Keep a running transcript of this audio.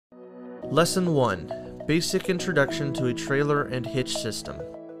Lesson 1. Basic Introduction to a Trailer and Hitch System.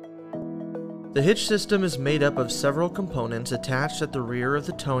 The hitch system is made up of several components attached at the rear of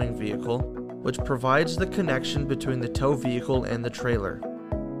the towing vehicle, which provides the connection between the tow vehicle and the trailer.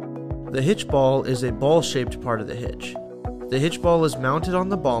 The hitch ball is a ball-shaped part of the hitch. The hitch ball is mounted on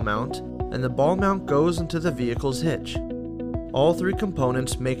the ball mount, and the ball mount goes into the vehicle's hitch. All three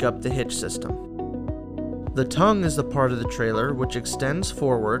components make up the hitch system. The tongue is the part of the trailer which extends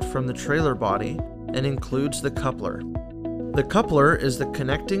forward from the trailer body and includes the coupler. The coupler is the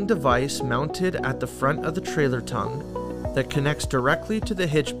connecting device mounted at the front of the trailer tongue that connects directly to the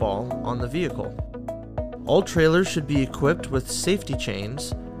hitch ball on the vehicle. All trailers should be equipped with safety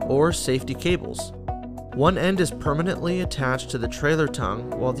chains or safety cables. One end is permanently attached to the trailer tongue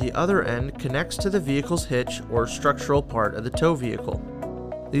while the other end connects to the vehicle's hitch or structural part of the tow vehicle.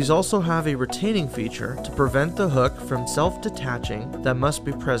 These also have a retaining feature to prevent the hook from self-detaching that must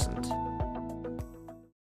be present.